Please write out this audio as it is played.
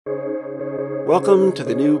Welcome to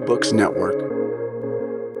the New Books Network.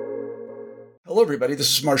 Hello, everybody.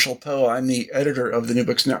 This is Marshall Poe. I'm the editor of the New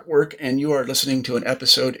Books Network, and you are listening to an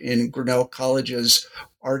episode in Grinnell College's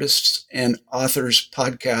Artists and Authors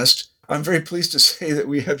podcast. I'm very pleased to say that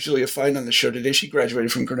we have Julia Fine on the show today. She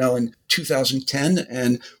graduated from Grinnell in 2010,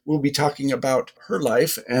 and we'll be talking about her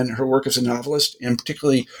life and her work as a novelist, and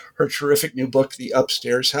particularly her terrific new book, The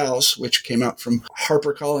Upstairs House, which came out from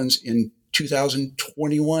Harper in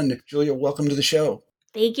 2021. Julia, welcome to the show.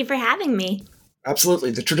 Thank you for having me. Absolutely.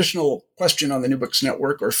 The traditional question on the New Books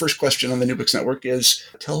Network, or first question on the New Books Network, is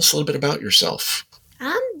tell us a little bit about yourself.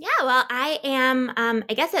 I am,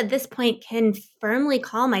 I guess at this point can firmly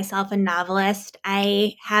call myself a novelist.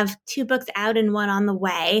 I have 2 books out and 1 on the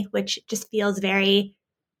way, which just feels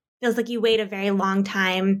like you wait a very long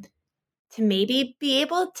time to maybe be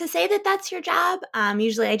able to say that that's your job.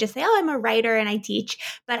 Usually I just say, I'm a writer and I teach,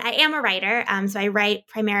 but I am a writer. So I write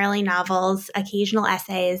primarily novels, occasional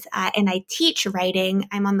essays, and I teach writing.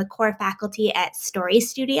 I'm on the core faculty at Story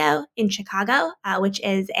Studio in Chicago, which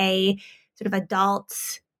is a sort of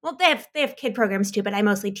adults. Well, they have kid programs too, but I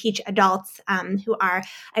mostly teach adults who are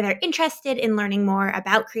either interested in learning more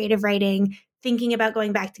about creative writing, thinking about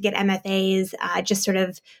going back to get MFAs, just sort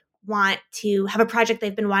of want to have a project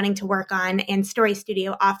they've been wanting to work on, and Story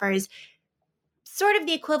Studio offers sort of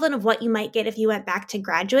the equivalent of what you might get if you went back to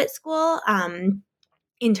graduate school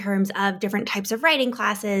in terms of different types of writing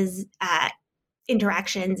classes,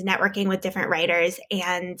 interactions, networking with different writers.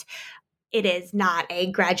 And it is not a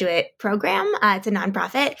graduate program. It's a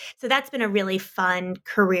nonprofit. So that's been a really fun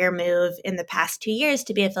career move in the past 2 years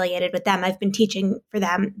to be affiliated with them. I've been teaching for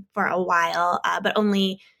them for a while, but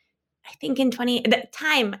only I think in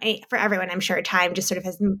for everyone, I'm sure time just sort of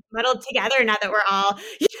has muddled together now that we're all,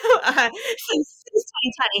 since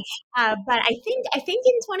 2020. But I think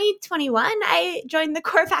in 2021, I joined the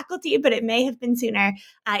core faculty, but it may have been sooner.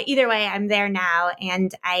 Either way, I'm there now,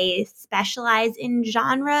 and I specialize in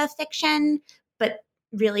genre fiction, but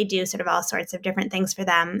really do sort of all sorts of different things for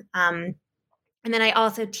them. And then I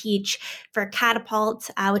also teach for Catapult,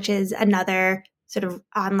 which is another sort of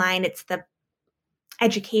online, it's the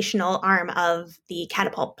educational arm of the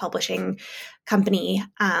Catapult publishing company.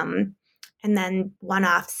 And then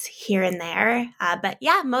one-offs here and there. But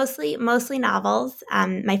yeah, mostly novels.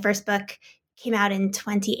 My first book came out in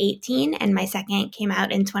 2018 and my second came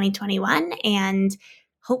out in 2021. And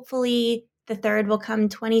hopefully the third will come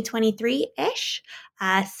 2023-ish.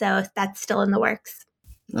 So that's still in the works.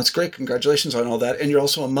 That's great. Congratulations on all that. And you're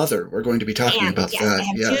also a mother. We're going to be talking about that. I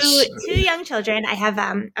have two young children. I have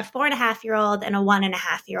a 4.5-year-old and a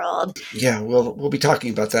 1.5-year-old. Yeah, we'll be talking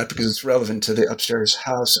about that because it's relevant to the Upstairs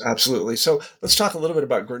House. Absolutely. So let's talk a little bit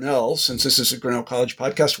about Grinnell, since this is a Grinnell College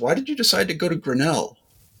podcast. Why did you decide to go to Grinnell?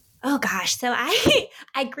 Oh gosh. So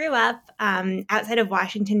I grew up outside of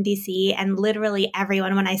Washington, D.C., and literally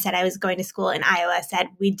everyone, when I said I was going to school in Iowa, said,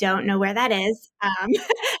 we don't know where that is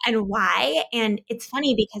and why. And it's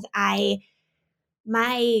funny because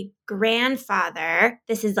my grandfather,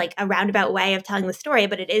 this is like a roundabout way of telling the story,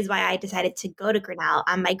 but it is why I decided to go to Grinnell.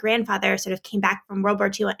 My grandfather sort of came back from World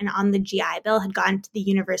War II and on the GI Bill had gone to the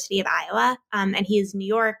University of Iowa. And he is New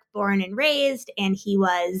York born and raised. And he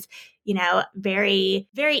was, very,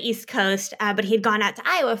 very East Coast, but he had gone out to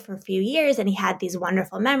Iowa for a few years and he had these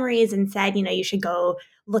wonderful memories and said, you should go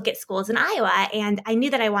look at schools in Iowa. And I knew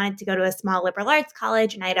that I wanted to go to a small liberal arts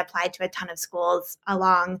college, and I had applied to a ton of schools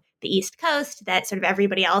along the East Coast that sort of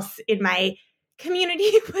everybody else in my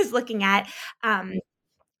community was looking at. And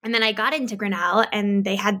then I got into Grinnell and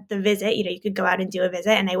they had the visit, you could go out and do a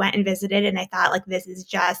visit, and I went and visited and I thought, like, this is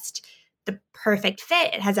just the perfect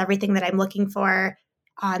fit. It has everything that I'm looking for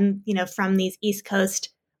on, from these East Coast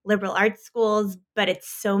liberal arts schools, but it's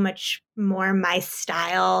so much more my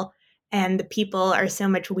style. And the people are so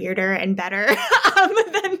much weirder and better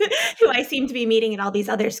than who I seem to be meeting at all these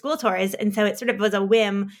other school tours. And so it sort of was a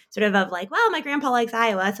whim of like, well, my grandpa likes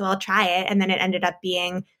Iowa, so I'll try it. And then it ended up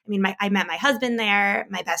being, I met my husband there,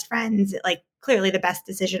 my best friends, like clearly the best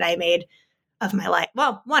decision I made of my life.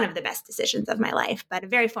 Well, one of the best decisions of my life, but a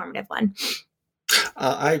very formative one.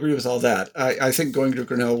 I agree with all that. I think going to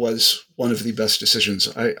Grinnell was one of the best decisions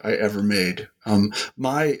I ever made.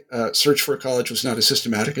 My search for a college was not as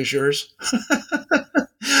systematic as yours,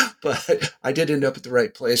 but I did end up at the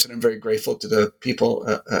right place, and I'm very grateful to the people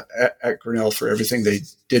at Grinnell for everything they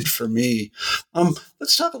did for me.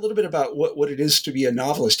 Let's talk a little bit about what it is to be a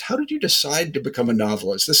novelist. How did you decide to become a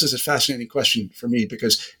novelist? This is a fascinating question for me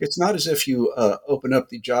because it's not as if you open up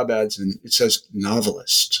the job ads and it says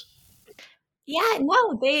novelist. Yeah,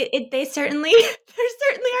 no, they certainly there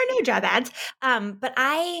certainly are no job ads. But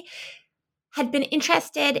had been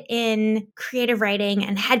interested in creative writing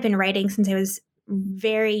and had been writing since I was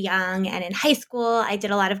very young. And in high school, I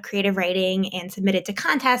did a lot of creative writing and submitted to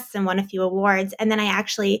contests and won a few awards. And then I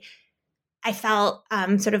felt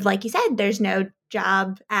sort of like you said, there's no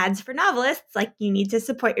job ads for novelists. Like, you need to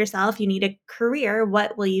support yourself. You need a career.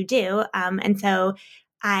 What will you do? And so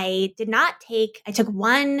I took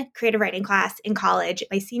one creative writing class in college.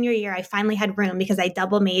 My senior year, I finally had room because I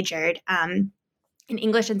double majored. In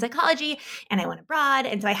English and psychology, and I went abroad.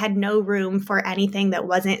 And so I had no room for anything that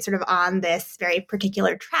wasn't sort of on this very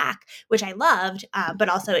particular track, which I loved. But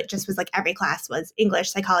also it just was like every class was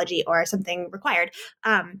English, psychology, or something required.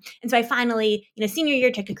 And so I finally, senior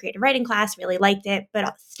year, took a creative writing class, really liked it,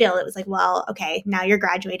 but still it was like, well, okay, now you're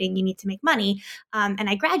graduating, you need to make money. And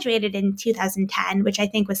I graduated in 2010, which I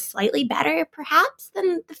think was slightly better perhaps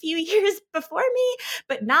than the few years before me,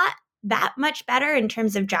 but not that much better in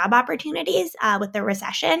terms of job opportunities with the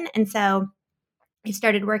recession. And so I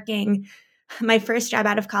started working. My first job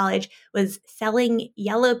out of college was selling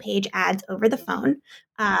yellow page ads over the phone,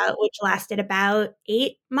 which lasted about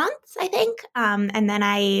 8 months, I think. And then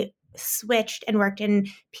I switched and worked in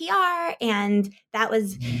PR, and that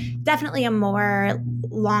was definitely a more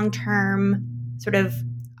long-term sort of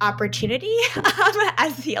opportunity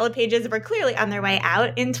as the yellow pages were clearly on their way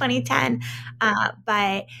out in 2010.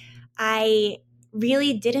 But I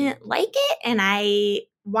really didn't like it, and I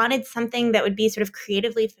wanted something that would be sort of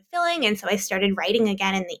creatively fulfilling. And so I started writing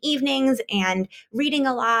again in the evenings and reading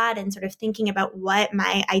a lot and sort of thinking about what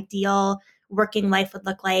my ideal working life would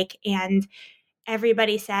look like. And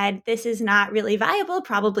everybody said, this is not really viable.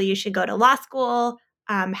 Probably you should go to law school.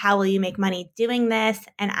 How will you make money doing this?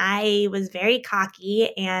 And I was very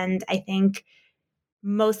cocky, and I think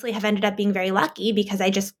mostly have ended up being very lucky because I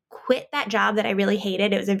just quit that job that I really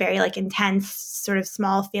hated. It was a very intense sort of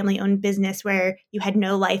small family owned business where you had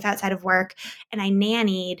no life outside of work. And I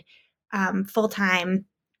nannied full time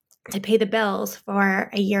to pay the bills for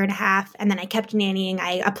a year and a half. And then I kept nannying.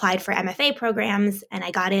 I applied for MFA programs and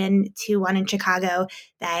I got into one in Chicago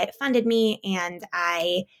that funded me. And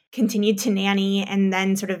I continued to nanny and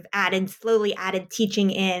then sort of slowly added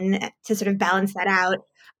teaching in to sort of balance that out.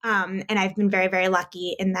 And I've been very, very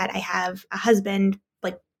lucky in that I have a husband,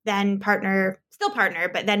 like then partner, still partner,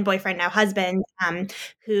 but then boyfriend, now husband,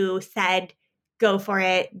 who said, go for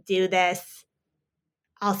it, do this.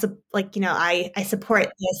 Also, I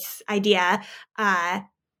support this idea,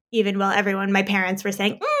 even while my parents were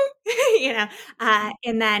saying,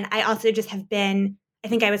 and then I also just have been, I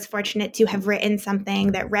think I was fortunate to have written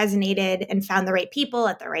something that resonated and found the right people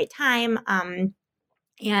at the right time.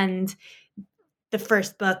 And the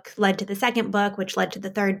first book led to the second book, which led to the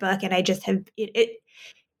third book. And I just have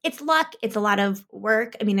it's luck. It's a lot of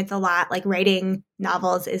work. I mean, it's a lot, like writing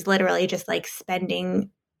novels is literally just like spending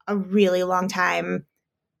a really long time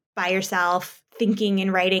by yourself, thinking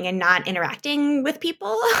and writing and not interacting with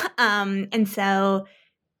people. And so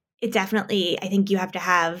it definitely, I think you have to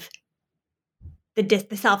have the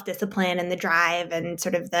self-discipline and the drive and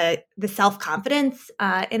sort of the self-confidence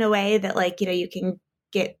in a way that you can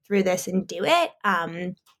get through this and do it.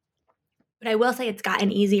 But I will say it's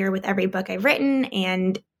gotten easier with every book I've written,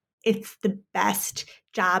 and it's the best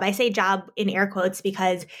job. I say job in air quotes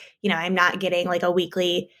because, I'm not getting like a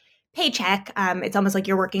weekly paycheck. It's almost like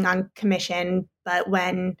you're working on commission, but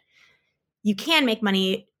when you can make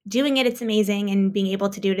money doing it, it's amazing. And being able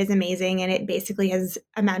to do it is amazing. And it basically has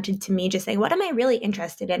amounted to me just saying, what am I really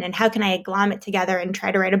interested in? And how can I glom it together and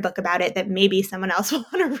try to write a book about it that maybe someone else will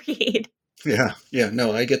want to read? Yeah,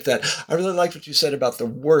 no, I get that. I really liked what you said about the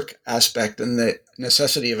work aspect and the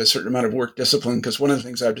necessity of a certain amount of work discipline, because one of the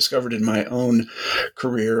things I've discovered in my own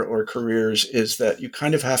career or careers is that you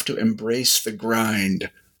kind of have to embrace the grind.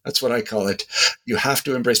 That's what I call it. You have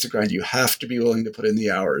to embrace the grind. You have to be willing to put in the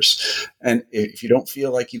hours. And if you don't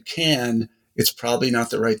feel like you can, it's probably not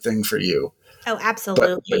the right thing for you. Oh,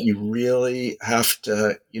 absolutely. But you really have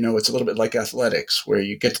to, it's a little bit like athletics, where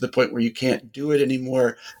you get to the point where you can't do it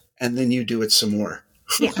anymore, and then you do it some more.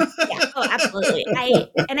 Yeah. Oh, absolutely. I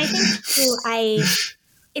think too,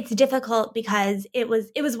 it's difficult because it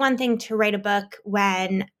was one thing to write a book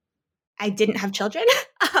when I didn't have children.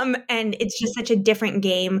 And it's just such a different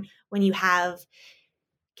game when you have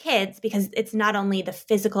kids, because it's not only the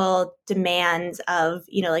physical demands of,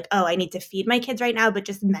 oh, I need to feed my kids right now, but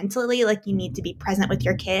just mentally, like you need to be present with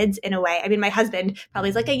your kids in a way. I mean, my husband probably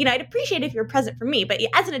is like, I'd appreciate if you're present for me, but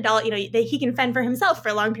as an adult, he can fend for himself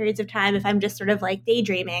for long periods of time if I'm just sort of like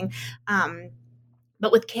daydreaming.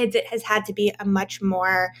 But with kids, it has had to be a much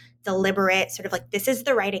more deliberate sort of like, this is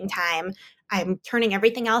the writing time. I'm turning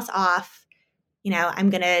everything else off. I'm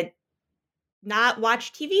going to not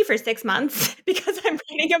watch TV for 6 months because I'm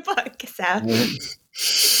writing a book.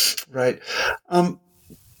 So, Right.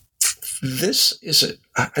 This is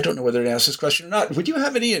I don't know whether to ask this question or not. Would you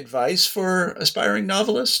have any advice for aspiring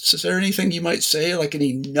novelists? Is there anything you might say, like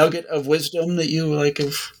any nugget of wisdom that you have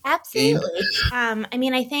gained? absolutely. I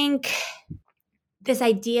mean, I think this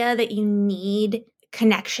idea that you need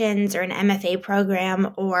connections or an MFA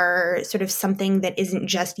program or sort of something that isn't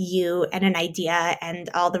just you and an idea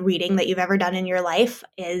and all the reading that you've ever done in your life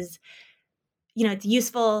is, it's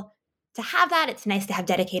useful to have that. It's nice to have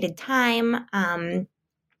dedicated time.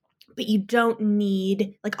 But you don't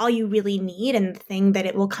need, like, all you really need, and the thing that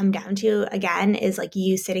it will come down to again is like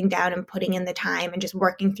you sitting down and putting in the time and just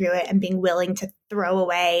working through it and being willing to throw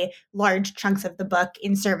away large chunks of the book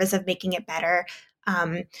in service of making it better.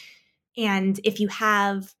 And if you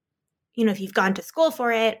have, if you've gone to school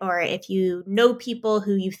for it, or if you know people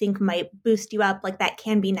who you think might boost you up, like, that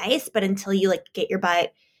can be nice, but until you like get your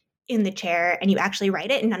butt in the chair and you actually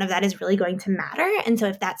write it, none of that is really going to matter. And so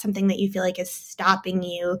if that's something that you feel like is stopping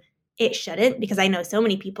you, it shouldn't, because I know so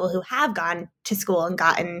many people who have gone to school and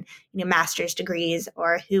gotten, master's degrees,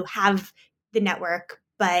 or who have the network,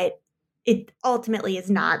 but it ultimately is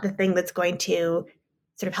not the thing that's going to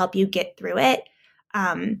sort of help you get through it.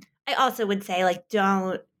 I also would say, like,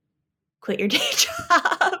 don't quit your day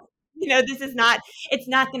job. This is not, it's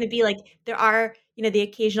not going to be like, there are, the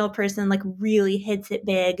occasional person like really hits it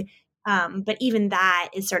big. But even that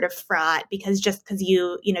is sort of fraught, because just because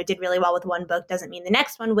did really well with one book doesn't mean the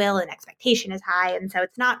next one will, and expectation is high. And so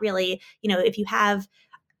it's not really, if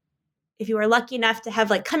you are lucky enough to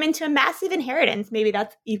have like come into a massive inheritance, maybe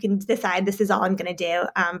that's, you can decide this is all I'm going to do.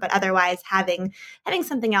 But otherwise, having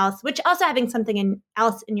something else, which also having something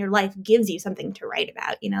else in your life gives you something to write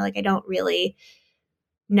about. Like, I don't really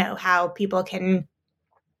know how people can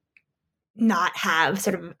not have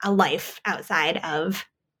sort of a life outside of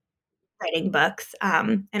writing books.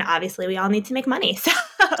 And obviously, we all need to make money. So.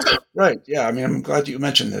 Right. Yeah. I mean, I'm glad you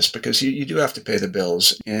mentioned this, because you do have to pay the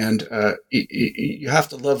bills, and you have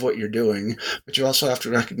to love what you're doing, but you also have to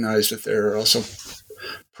recognize that there are also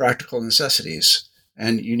practical necessities,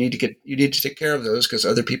 and you need to take care of those, because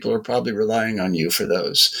other people are probably relying on you for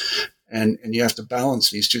those. And you have to balance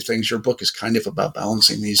these two things. Your book is kind of about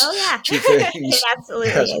balancing these two things. It absolutely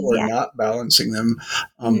yes, is, or not balancing them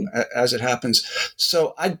as it happens.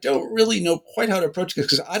 So I don't really know quite how to approach this,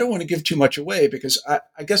 because I don't want to give too much away, because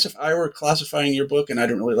I guess if I were classifying your book, and I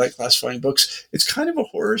don't really like classifying books, it's kind of a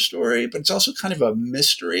horror story, but it's also kind of a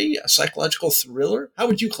mystery, a psychological thriller. How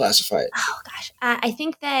would you classify it? Oh gosh, I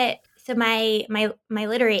think that, so my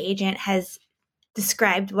literary agent has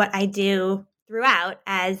described what I do throughout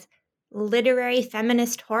as literary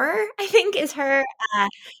feminist horror, I think is her.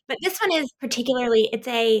 But this one is particularly, it's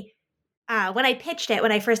when I pitched it,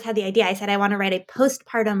 when I first had the idea, I said, I want to write a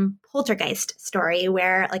postpartum poltergeist story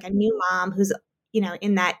where, like, a new mom who's,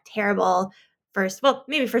 in that terrible first, well,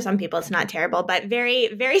 maybe for some people it's not terrible, but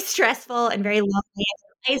very, very stressful and very lonely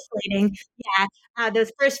and isolating. Yeah.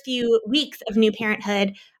 Those first few weeks of new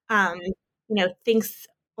parenthood, thinks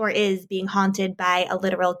or is being haunted by a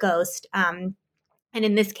literal ghost. And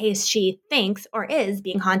in this case, she thinks or is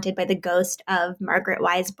being haunted by the ghost of Margaret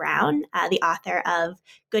Wise Brown, the author of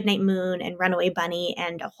Goodnight Moon and Runaway Bunny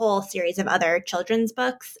and a whole series of other children's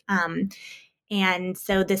books. And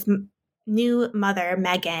so this new mother,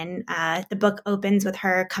 Megan, the book opens with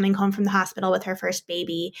her coming home from the hospital with her first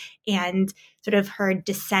baby, and sort of her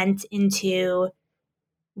descent into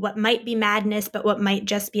what might be madness, but what might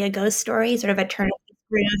just be a ghost story, sort of a turn of the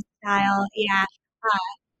screw style. Yeah.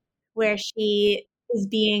 Where she is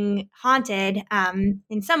being haunted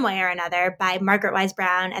in some way or another by Margaret Wise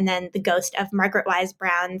Brown, and then the ghost of Margaret Wise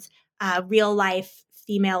Brown's real life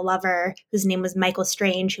female lover, whose name was Michael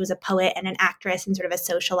Strange, who was a poet and an actress and sort of a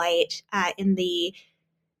socialite in the,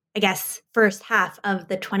 I guess, first half of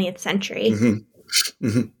the 20th century. Mm-hmm.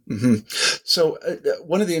 Mm-hmm. Mm-hmm. So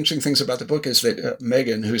one of the interesting things about the book is that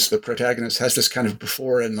Megan, who's the protagonist, has this kind of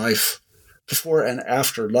before and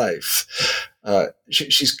after life.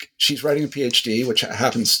 She's writing a PhD, which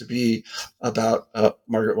happens to be about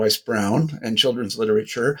Margaret Wise Brown and children's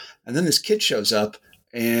literature. And then this kid shows up,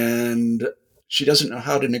 and she doesn't know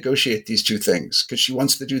how to negotiate these two things, because she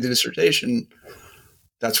wants to do the dissertation.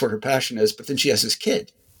 That's where her passion is. But then she has this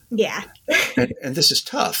kid. Yeah. and this is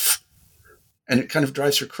tough. And it kind of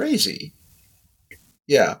drives her crazy.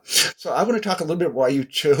 Yeah. So I want to talk a little bit why you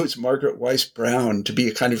chose Margaret Wise Brown to be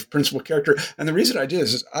a kind of principal character. And the reason I did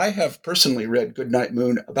is I have personally read Goodnight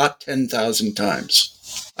Moon about 10,000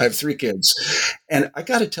 times. I have 3 kids. And I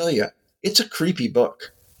got to tell you, it's a creepy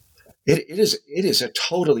book. It is a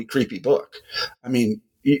totally creepy book. I mean,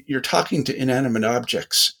 you're talking to inanimate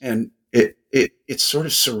objects, and it's sort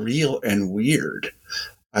of surreal and weird.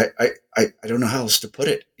 I don't know how else to put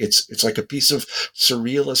it. It's like a piece of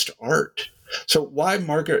surrealist art. So why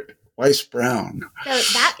Margaret Weiss Brown?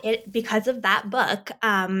 So because of that book.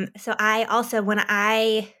 So I also when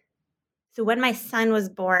my son was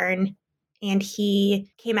born and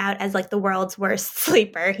he came out as like the world's worst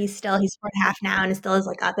sleeper, he's 4.5 now and still is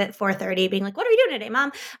like up at 4:30 being like, "What are we doing today,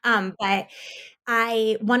 mom?" But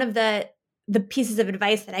one of the pieces of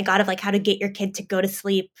advice that I got of like how to get your kid to go to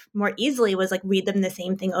sleep more easily was like read them the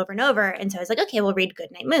same thing over and over. And so I was like, okay, we'll read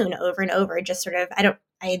Goodnight Moon over and over. Just sort of,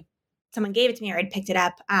 someone gave it to me or I'd picked it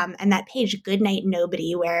up. And that page, Goodnight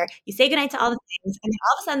Nobody, where you say goodnight to all the things, and then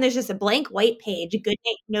all of a sudden there's just a blank white page,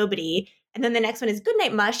 Goodnight Nobody, and then the next one is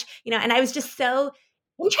Goodnight Mush. And I was just so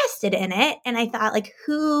interested in it, and I thought like,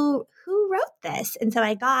 who wrote this? And so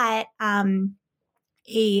I got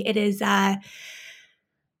it is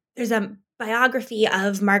there's a biography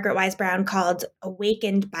of Margaret Wise Brown called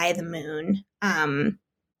Awakened by the Moon. And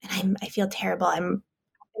I feel terrible. I'm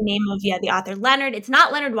the name of the author, Leonard. It's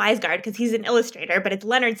not Leonard Weisgard because he's an illustrator, but it's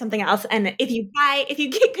Leonard something else. And if you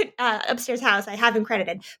get good Upstairs House, I have him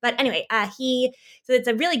credited. But anyway, so it's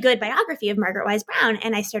a really good biography of Margaret Wise Brown,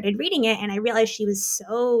 and I started reading it, and I realized she was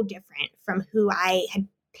so different from who I had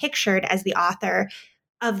pictured as the author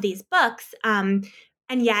of these books.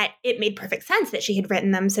 And yet it made perfect sense that she had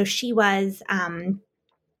written them. So she was,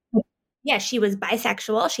 she was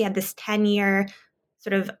bisexual. She had this 10-year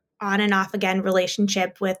sort of on and off again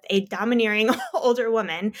relationship with a domineering older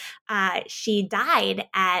woman. She died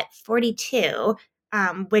at 42,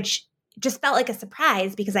 which just felt like a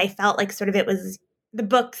surprise because I felt like sort of it was the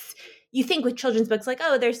books. You think with children's books, like,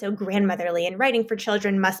 oh, they're so grandmotherly, and writing for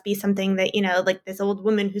children must be something that, like this old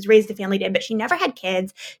woman who's raised a family did, but she never had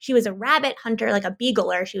kids. She was a rabbit hunter, like a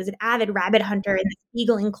beagler. She was an avid rabbit hunter in the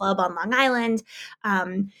beagling club on Long Island.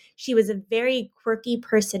 She was a very quirky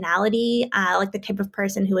personality, like the type of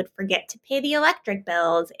person who would forget to pay the electric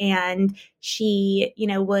bills. And she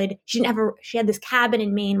had this cabin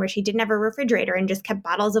in Maine where she didn't have a refrigerator and just kept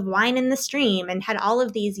bottles of wine in the stream and had all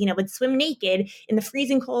of these, would swim naked in the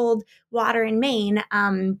freezing cold water in Maine.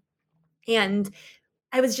 And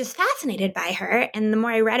I was just fascinated by her. And the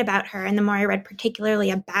more I read about her and the more I read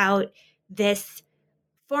particularly about this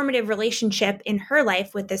formative relationship in her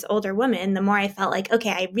life with this older woman, the more I felt like,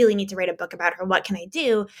 okay, I really need to write a book about her. What can I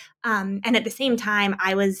do? And at the same time,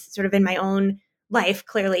 I was sort of in my own life,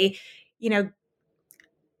 clearly,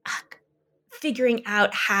 figuring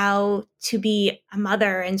out how to be a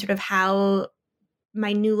mother and sort of how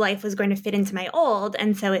my new life was going to fit into my old.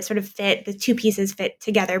 And so it sort of the two pieces fit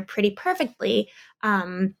together pretty perfectly,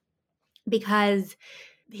 because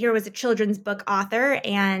here was a children's book author,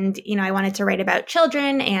 and, I wanted to write about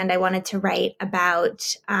children, and I wanted to write about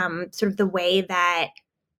sort of the way that,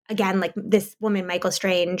 again, like this woman, Michael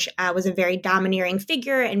Strange, was a very domineering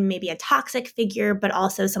figure and maybe a toxic figure, but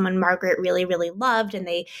also someone Margaret really, really loved, and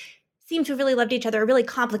they seem to have really loved each other, a really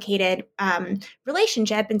complicated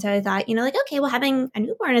relationship. And so I thought, okay, well, having a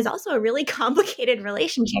newborn is also a really complicated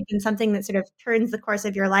relationship and something that sort of turns the course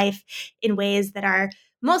of your life in ways that are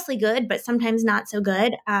mostly good, but sometimes not so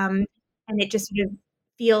good. And it just sort of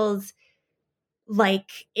feels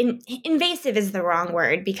like invasive is the wrong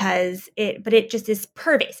word but it just is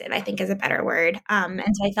pervasive, I think, is a better word. And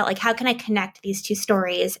so I felt like, how can I connect these two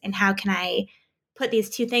stories, and how can I put these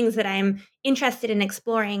two things that I'm interested in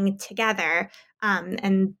exploring together?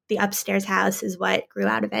 And the Upstairs House is what grew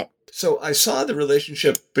out of it. So I saw the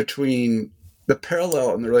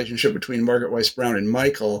parallel in the relationship between Margaret Weiss Brown and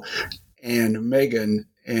Michael and Megan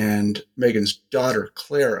and Megan's daughter,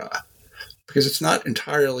 Clara, because it's not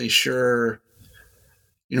entirely sure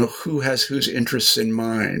who has whose interests in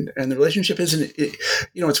mind. And the relationship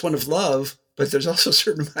it's one of love, but there's also a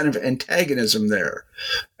certain amount of antagonism there.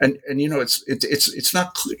 And it's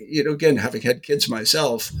not, again, having had kids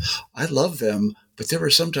myself, I love them, but there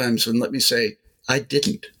were some times when, let me say, I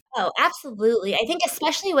didn't. Oh, absolutely. I think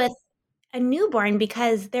especially with a newborn,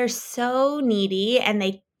 because they're so needy and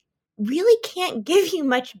they really can't give you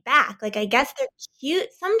much back. Like, I guess they're cute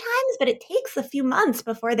sometimes, but it takes a few months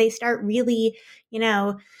before they start really,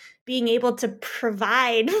 being able to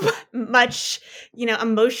provide much,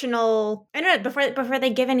 emotional, I don't know, before they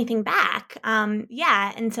give anything back.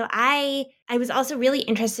 And so I was also really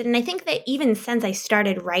interested, and I think that even since I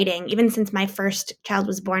started writing, even since my first child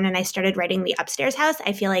was born and I started writing The Upstairs House,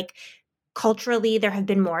 I feel like culturally there have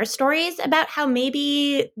been more stories about how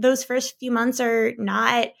maybe those first few months are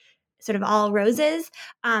not sort of all roses.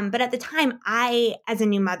 But at the time, I, as a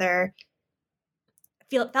new mother,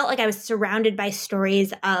 felt like I was surrounded by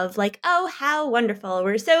stories of like, oh, how wonderful.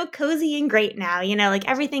 We're so cozy and great now. Like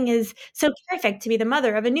everything is so perfect to be the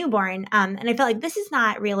mother of a newborn. And I felt like this is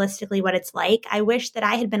not realistically what it's like. I wish that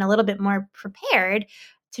I had been a little bit more prepared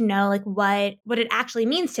to know like what it actually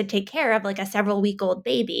means to take care of like a several-week-old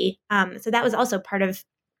baby. So that was also part of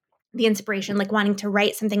the inspiration, like wanting to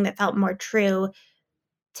write something that felt more true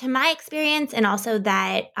to my experience, and also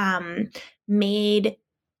that made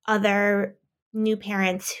other new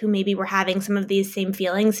parents who maybe were having some of these same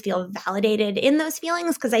feelings feel validated in those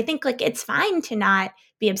feelings. Because I think like it's fine to not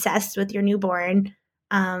be obsessed with your newborn,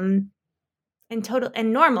 and total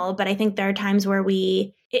and normal, but I think there are times where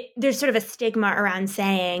there's sort of a stigma around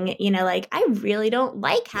saying, like I really don't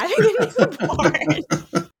like having a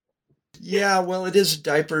newborn. Yeah, well, it is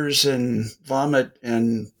diapers and vomit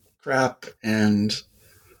and crap and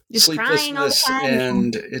Just crying all the sleeplessness, time.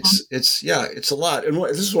 and it's a lot. And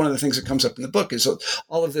this is one of the things that comes up in the book is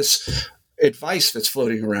all of this advice that's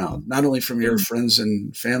floating around, not only from your friends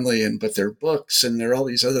and family, but their books, and there are all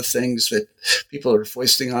these other things that people are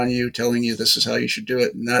foisting on you, telling you this is how you should do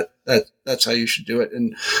it, and that's how you should do it.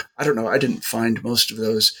 And I don't know, I didn't find most of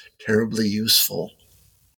those terribly useful.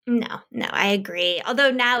 No, I agree. Although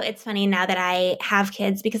now it's funny now that I have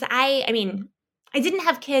kids, because I mean, I didn't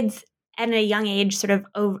have kids at a young age sort of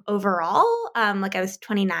overall. Like I was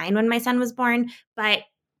 29 when my son was born, but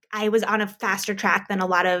I was on a faster track than a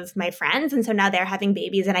lot of my friends. And so now they're having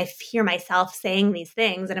babies and I hear myself saying these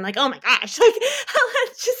things and I'm like, oh my gosh, like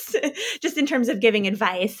just in terms of giving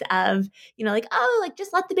advice of, like, oh, like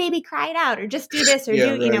just let the baby cry it out or just do this or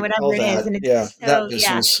Yeah, do, right. whatever All it is. that. And it's Yeah, that so, yeah.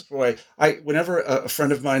 business. Boy, whenever a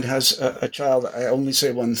friend of mine has a child, I only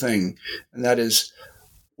say one thing, and that is,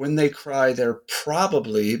 when they cry, they're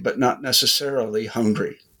probably, but not necessarily,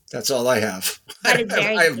 hungry. That's all I have. That is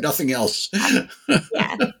very I have nothing else.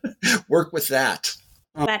 yeah. Work with that.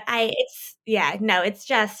 But it's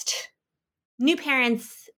just new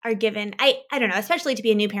parents are given, I don't know, especially to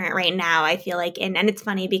be a new parent right now, I feel like, and it's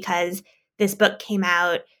funny because this book came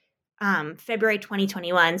out February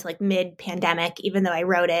 2021, so like mid pandemic, even though I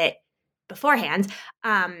wrote it beforehand.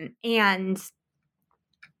 And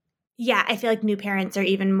yeah, I feel like new parents are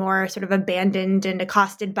even more sort of abandoned and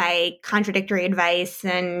accosted by contradictory advice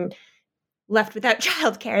and left without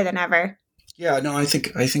childcare than ever. Yeah, no, I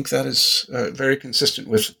think that is very consistent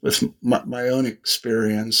with my own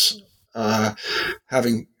experience,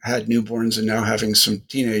 having had newborns and now having some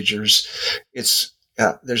teenagers. It's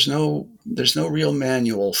there's no real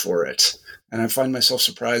manual for it, and I find myself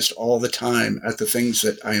surprised all the time at the things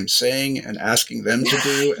that I am saying and asking them to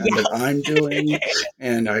do, and that I'm doing.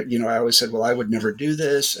 And I always said, well, I would never do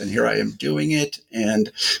this, and here I am doing it,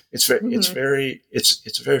 and it's a very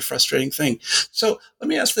frustrating thing. So let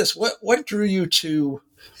me ask this: what drew you to?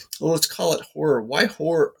 Well, let's call it horror. Why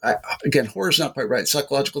horror? Again, horror is not quite right.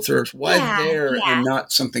 Psychological thrillers. Why there and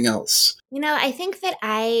not something else? I think that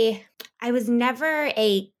I was never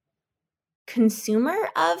a consumer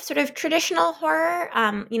of sort of traditional horror.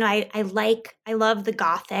 I love the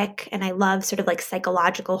gothic and I love sort of like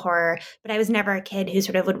psychological horror, but I was never a kid who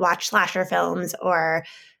sort of would watch slasher films or,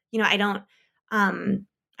 I don't, I'm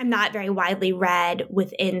not very widely read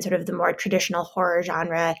within sort of the more traditional horror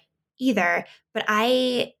genre either, but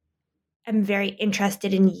I am very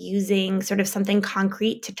interested in using sort of something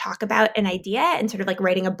concrete to talk about an idea and sort of like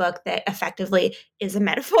writing a book that effectively is a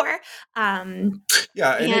metaphor.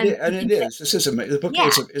 Yeah, and it is. This is the book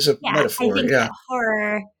is a I metaphor. think Yeah, that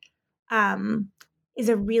horror is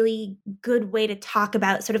a really good way to talk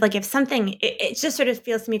about sort of like if something, it just sort of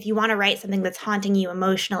feels to me, if you want to write something that's haunting you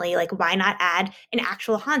emotionally, like why not add an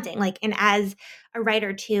actual haunting? Like, and as a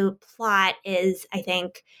writer too, plot is, I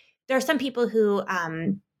think, there are some people who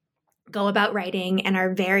go about writing and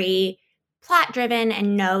are very plot driven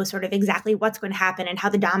and know sort of exactly what's going to happen and how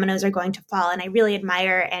the dominoes are going to fall. And I really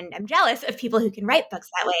admire and I'm jealous of people who can write books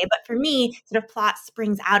that way. But for me, sort of plot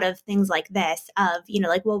springs out of things like this of,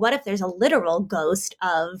 like, well, what if there's a literal ghost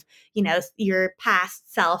of, your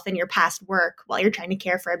past self and your past work while you're trying to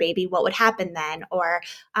care for a baby? What would happen then? Or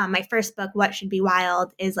my first book, What Should Be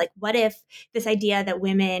Wild, is like, what if this idea that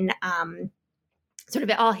women sort of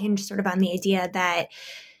it all hinged sort of on the idea that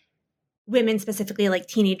women, specifically like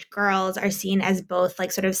teenage girls, are seen as both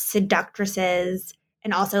like sort of seductresses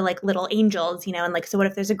and also like little angels, and like, so what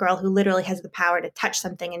if there's a girl who literally has the power to touch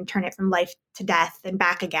something and turn it from life to death and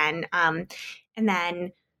back again? And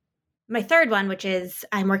then my third one, which is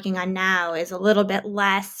I'm working on now, is a little bit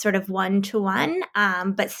less sort of one-to-one,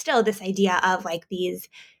 but still this idea of like these,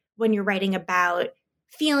 when you're writing about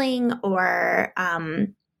feeling or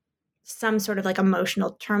some sort of like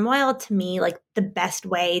emotional turmoil, to me, like the best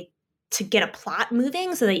way to get a plot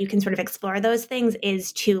moving so that you can sort of explore those things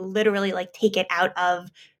is to literally like take it out of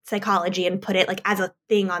psychology and put it like as a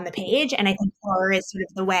thing on the page. And I think horror is sort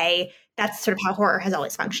of the way, that's sort of how horror has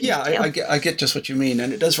always functioned Yeah, too. I get just what you mean.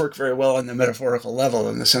 And it does work very well on the metaphorical level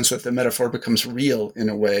in the sense that the metaphor becomes real in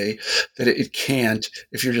a way that it can't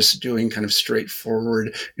if you're just doing kind of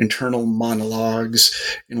straightforward internal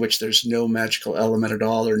monologues in which there's no magical element at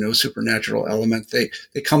all or no supernatural element.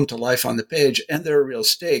 They come to life on the page, and there are real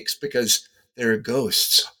stakes because they're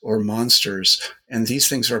ghosts or monsters, and these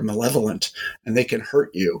things are malevolent and they can hurt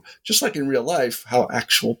you, just like in real life, how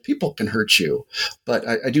actual people can hurt you. But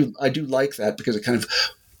I do like that because it kind of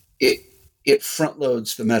it front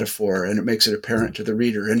loads the metaphor and it makes it apparent to the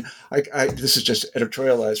reader. And this is just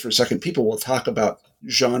editorialized for a second. People will talk about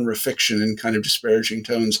genre fiction in kind of disparaging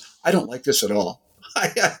tones. I don't like this at all.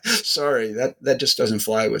 Sorry, that just doesn't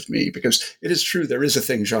fly with me, because it is true there is a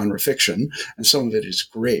thing, genre fiction, and some of it is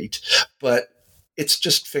great, but it's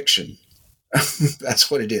just fiction. That's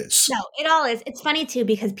what it is. No, it all is. It's funny too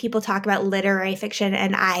because people talk about literary fiction,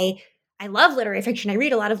 and I love literary fiction. I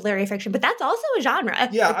read a lot of literary fiction, but that's also a genre.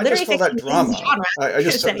 Yeah, like, I literary just call that fiction is a drama. genre. I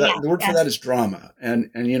just So, the word for that is drama.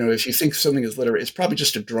 And if you think something is literary, it's probably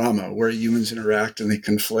just a drama where humans interact and they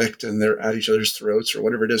conflict and they're at each other's throats or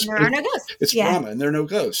whatever it is. And there are no ghosts. It's drama, and there are no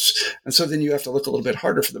ghosts. And so then you have to look a little bit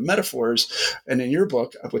harder for the metaphors. And in your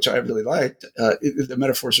book, which I really liked, the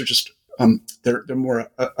metaphors are just they're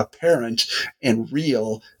more apparent and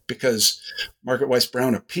real because Margaret Weiss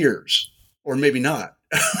Brown appears, or maybe not.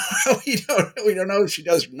 we don't know if she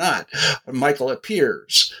does or not. Michael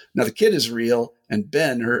appears. Now the kid is real, and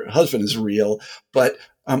Ben, her husband, is real. But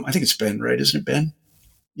I think it's Ben, right? Isn't it Ben?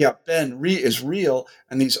 Yeah, Ben is real,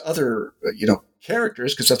 and these other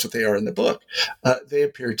characters, because that's what they are in the book, they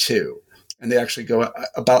appear too, and they actually go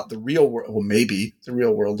about the real world. Well, maybe the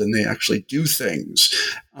real world, and they actually do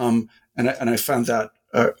things. And I found that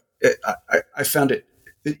I found it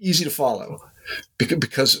easy to follow.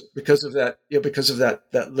 Because of that, because of that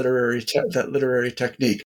literary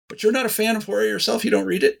technique. But you're not a fan of horror yourself. You don't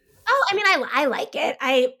read it. Oh, I mean, I like it.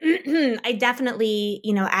 I definitely,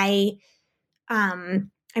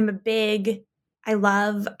 I'm a big. I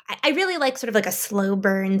really like sort of like a slow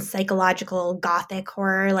burn psychological gothic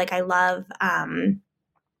horror. Like I love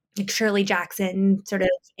like Shirley Jackson, sort of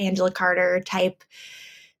Angela Carter type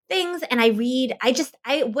things. And I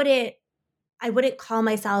wouldn't call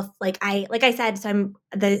myself like I said, so I'm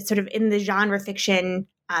the sort of in the genre fiction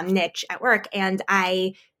niche at work, and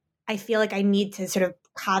I feel like I need to sort of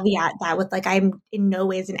caveat that with like I'm in no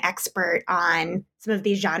ways an expert on some of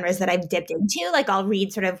these genres that I've dipped into. Like I'll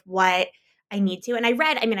read sort of what I need to, and I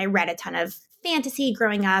read a ton of fantasy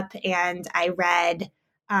growing up, and I read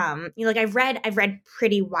like I've read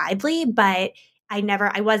pretty widely, but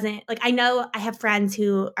I wasn't like I know I have friends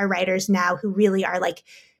who are writers now who really are like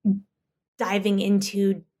diving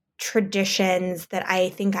into traditions that I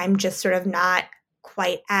think I'm just sort of not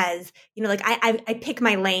quite as, like I pick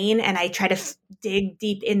my lane and I try to dig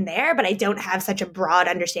deep in there, but I don't have such a broad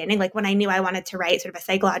understanding. Like when I knew I wanted to write sort of a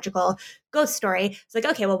psychological ghost story, it's like,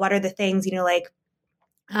 okay, well, what are the things, like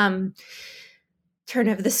Turn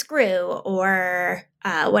of the Screw, or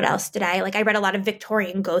what else did I read a lot of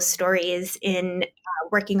Victorian ghost stories in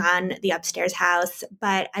working on the upstairs house,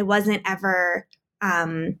 but I wasn't ever I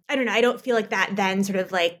don't know, I don't feel like that then sort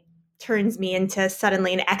of like turns me into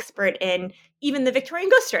suddenly an expert in even the Victorian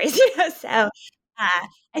ghost stories. So I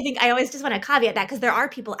think I always just want to caveat that because there are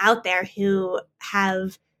people out there who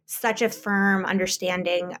have such a firm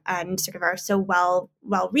understanding and sort of are so well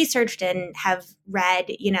researched and have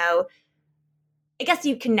read, I guess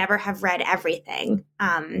you can never have read everything.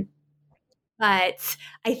 But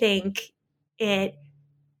I think the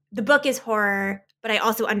book is horror, but I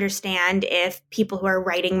also understand if people who are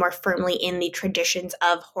writing more firmly in the traditions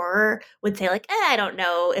of horror would say like, I don't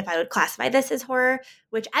know if I would classify this as horror,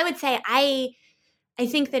 which I would say I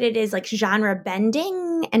think that it is like genre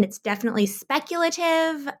bending and it's definitely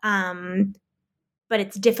speculative. But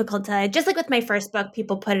it's difficult to, just like with my first book,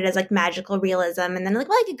 people put it as like magical realism. And then like,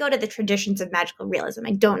 well, I could go to the traditions of magical realism.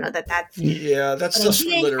 I don't know that that's. Yeah, that's just for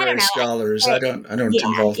literary scholars. I don't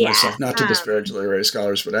involve myself, not to disparage literary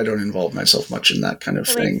scholars, but I don't involve myself much in that kind of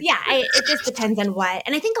thing. It just depends on what.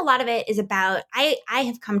 And I think a lot of it is about, I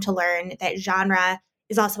have come to learn that genre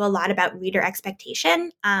is also a lot about reader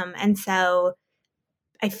expectation. And so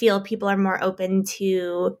I feel people are more open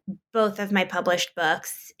to both of my published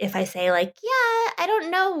books if I say like, yeah, I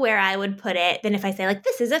don't know where I would put it, than if I say like,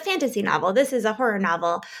 this is a fantasy novel, this is a horror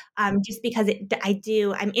novel, just because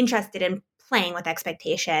I'm interested in playing with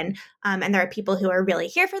expectation. And there are people who are really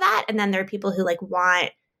here for that. And then there are people who like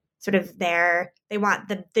want sort of they want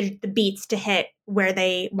the beats to hit where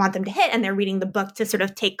they want them to hit, and they're reading the book to sort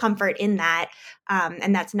of take comfort in that.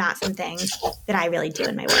 And that's not something that I really do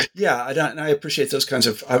in my work. Yeah, I appreciate those kinds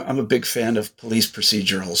of. I'm a big fan of police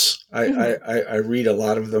procedurals. I read a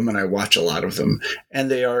lot of them and I watch a lot of them, and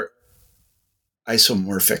they are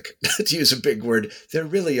isomorphic, to use a big word. They're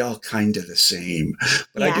really all kind of the same,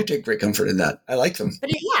 but I do take great comfort in that. I like them. But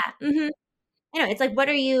I know, it's like, what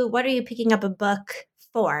are you picking up a book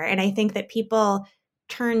for? And I think that people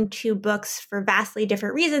turn to books for vastly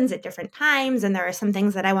different reasons at different times. And there are some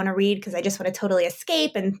things that I want to read because I just want to totally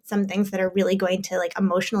escape, and some things that are really going to like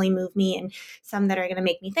emotionally move me, and some that are going to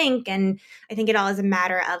make me think. And I think it all is a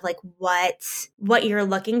matter of like what you're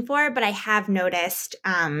looking for. But I have noticed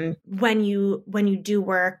when you do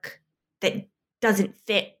work that doesn't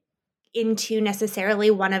fit into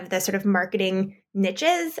necessarily one of the sort of marketing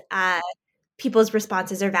niches, people's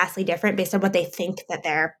responses are vastly different based on what they think that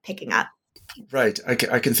they're picking up. Right. I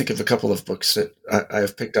can think of a couple of books that I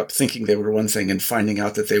have picked up thinking they were one thing and finding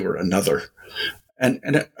out that they were another.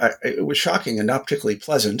 And it was shocking and not particularly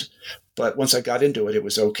pleasant. But once I got into it, it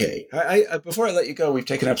was okay. Before I let you go, we've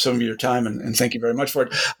taken up some of your time, and thank you very much for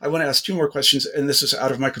it. I want to ask two more questions, and this is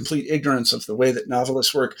out of my complete ignorance of the way that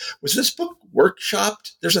novelists work. Was this book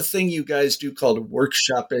workshopped? There's a thing you guys do called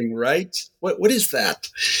workshopping, right? What is that?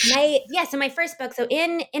 So my first book, so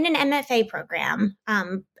in an MFA program,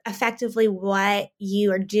 effectively what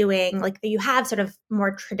you are doing, like you have sort of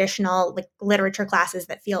more traditional like literature classes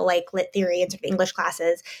that feel like lit theory and sort of English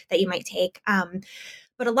classes that you might take.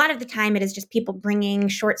 But a lot of the time it is just people bringing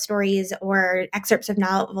short stories or excerpts of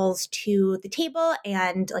novels to the table,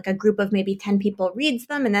 and like a group of maybe 10 people reads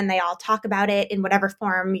them, and then they all talk about it in whatever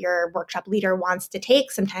form your workshop leader wants to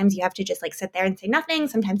take. Sometimes you have to just like sit there and say nothing.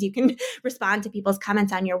 Sometimes you can respond to people's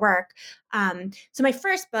comments on your work. So my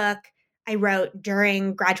first book I wrote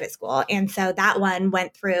during graduate school. And so that one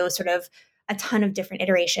went through sort of a ton of different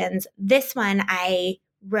iterations. This one I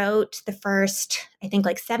wrote the first, I think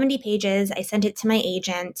like 70 pages. I sent it to my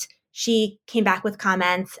agent. She came back with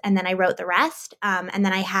comments, and then I wrote the rest. And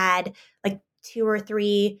then I had like 2 or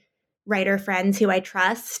 3 writer friends who I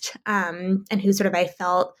trust, and who sort of I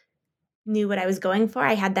felt knew what I was going for.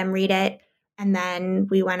 I had them read it, and then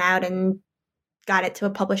we went out and got it to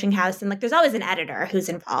a publishing house. And like there's always an editor who's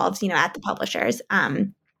involved, at the publishers.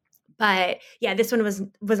 But yeah, this one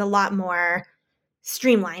was a lot more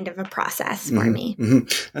streamlined of a process for me.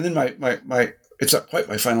 Mm-hmm. And then my it's not quite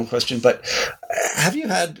my final question, but have you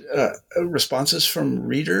had responses from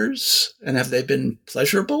readers, and have they been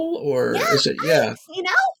pleasurable, or is it? Yeah,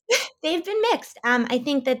 they've been mixed. I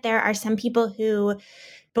think that there are some people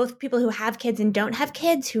both people who have kids and don't have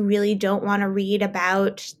kids, who really don't want to read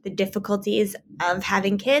about the difficulties of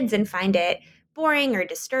having kids and find it boring or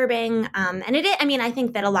disturbing. And I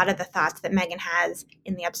think that a lot of the thoughts that Megan has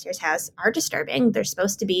in the upstairs house are disturbing. They're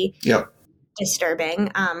supposed to be disturbing.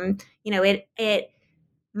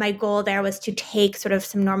 My goal there was to take sort of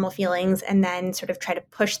some normal feelings and then sort of try to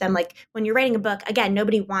push them. Like when you're writing a book, again,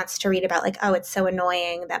 nobody wants to read about like, oh, it's so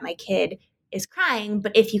annoying that my kid is crying.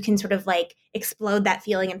 But if you can sort of like explode that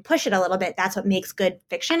feeling and push it a little bit, that's what makes good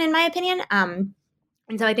fiction, in my opinion. And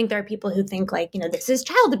so I think there are people who think like, this is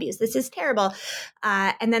child abuse, this is terrible.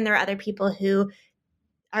 And then there are other people who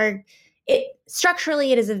are,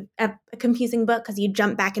 structurally, it is a confusing book because you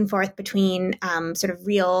jump back and forth between sort of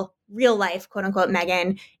real life, quote unquote,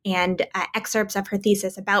 Megan, and excerpts of her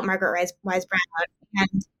thesis about Margaret Wise Brown.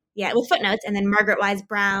 And with footnotes, and then Margaret Wise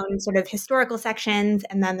Brown sort of historical sections.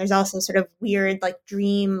 And then there's also sort of weird like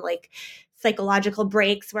dream, like psychological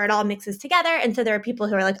breaks where it all mixes together. And so there are people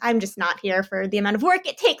who are like, I'm just not here for the amount of work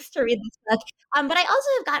it takes to read this book. But I also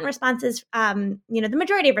have gotten responses, the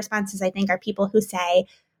majority of responses, I think, are people who say,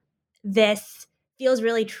 this feels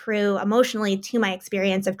really true emotionally to my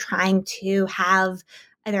experience of trying to have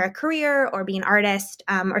either a career or be an artist,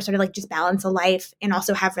 or sort of like just balance a life and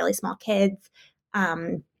also have really small kids.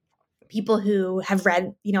 People who have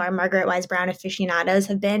read, our Margaret Wise Brown aficionados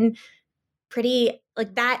have been pretty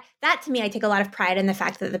like that. That to me, I take a lot of pride in the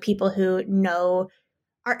fact that the people who know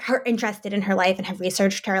are interested in her life and have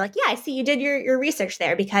researched her, like, yeah, I see you did your research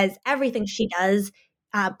there, because everything she does,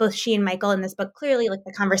 both she and Michael in this book, clearly like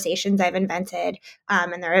the conversations I've invented,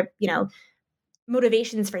 and there are,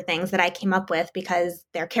 motivations for things that I came up with because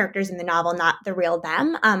they're characters in the novel, not the real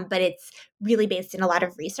them. But it's really based in a lot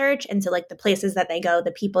of research. And so like the places that they go,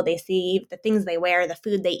 the people they see, the things they wear, the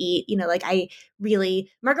food they eat,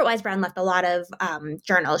 Margaret Wise Brown left a lot of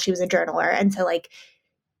journals. She was a journaler. And so like,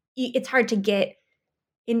 it's hard to get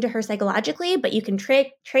into her psychologically, but you can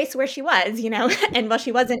trace where she was, and while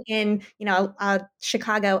she wasn't in, a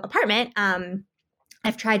Chicago apartment,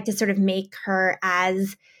 I've tried to sort of make her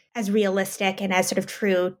as realistic and as sort of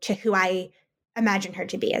true to who I imagine her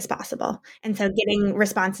to be as possible. And so getting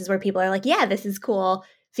responses where people are like, yeah, this is cool,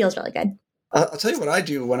 feels really good. I'll tell you what I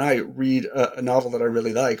do when I read a novel that I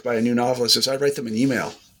really like by a new novelist is I write them an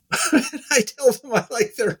email. I tell them I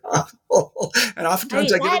like their novel, and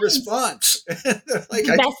oftentimes I get a response. Like,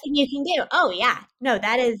 the best thing you can do. Oh yeah, no,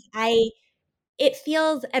 that is it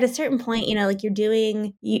feels at a certain point, like you're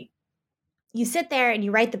doing you sit there and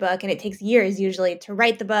you write the book, and it takes years usually to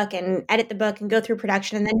write the book and edit the book and go through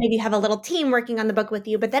production, and then maybe you have a little team working on the book with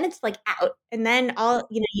you, but then it's like out, and then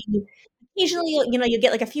you occasionally you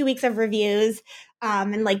get like a few weeks of reviews,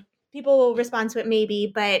 and like people will respond to it maybe,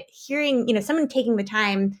 but hearing someone taking the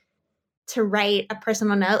time to write a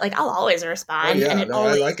personal note, like I'll always respond. Oh, yeah, and it no, I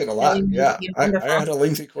always like it a really lot. makes Yeah, me I wonderful. had a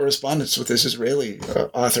lengthy correspondence with this Israeli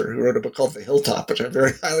author who wrote a book called The Hilltop, which I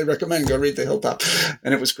very highly recommend. Go read The Hilltop.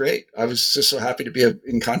 And it was great. I was just so happy to be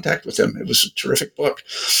in contact with him. It was a terrific book.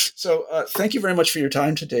 So thank you very much for your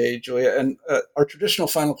time today, Julia. And our traditional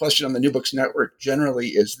final question on the New Books Network generally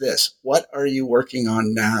is this: what are you working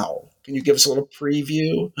on now? Can you give us a little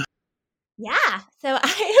preview? Yeah. So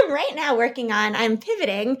I am right now I'm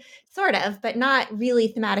pivoting, sort of, but not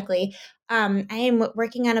really thematically. I am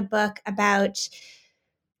working on a book about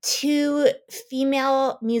two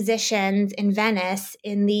female musicians in Venice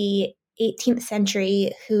in the 18th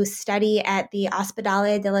century who study at the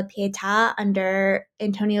Ospedale della Pietà under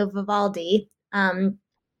Antonio Vivaldi. And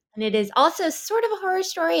it is also sort of a horror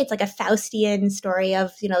story. It's like a Faustian story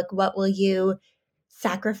of, like what will you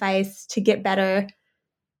sacrifice to get better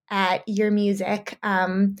at your music.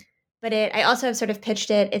 But I also have sort of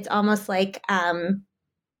pitched it. It's almost like not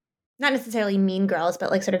necessarily Mean Girls,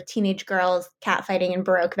 but like sort of teenage girls catfighting in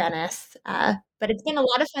Baroque Venice. But it's been a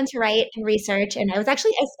lot of fun to write and research. And I was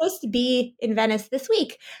supposed to be in Venice this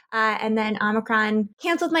week, and then Omicron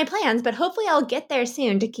canceled my plans. But hopefully, I'll get there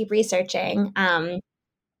soon to keep researching.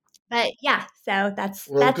 But yeah, so that's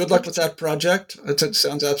Good luck with that project. It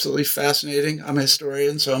sounds absolutely fascinating. I'm a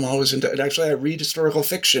historian, so I'm always into it. Actually, I read historical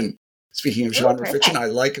fiction. Speaking of genre fiction, I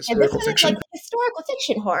like historical fiction. Like historical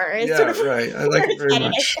fiction horror. Yeah, sort of right. I like it very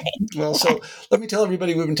much. Well, so let me tell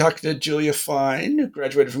everybody we've been talking to Julia Fine, who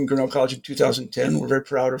graduated from Grinnell College in 2010. We're very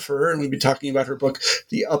proud of her, and we've been talking about her book,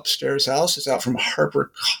 The Upstairs House. It's out from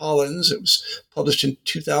Harper Collins. It was published in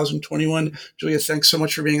 2021. Julia, thanks so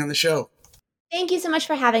much for being on the show. Thank you so much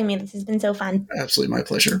for having me. This has been so fun. Absolutely my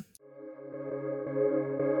pleasure.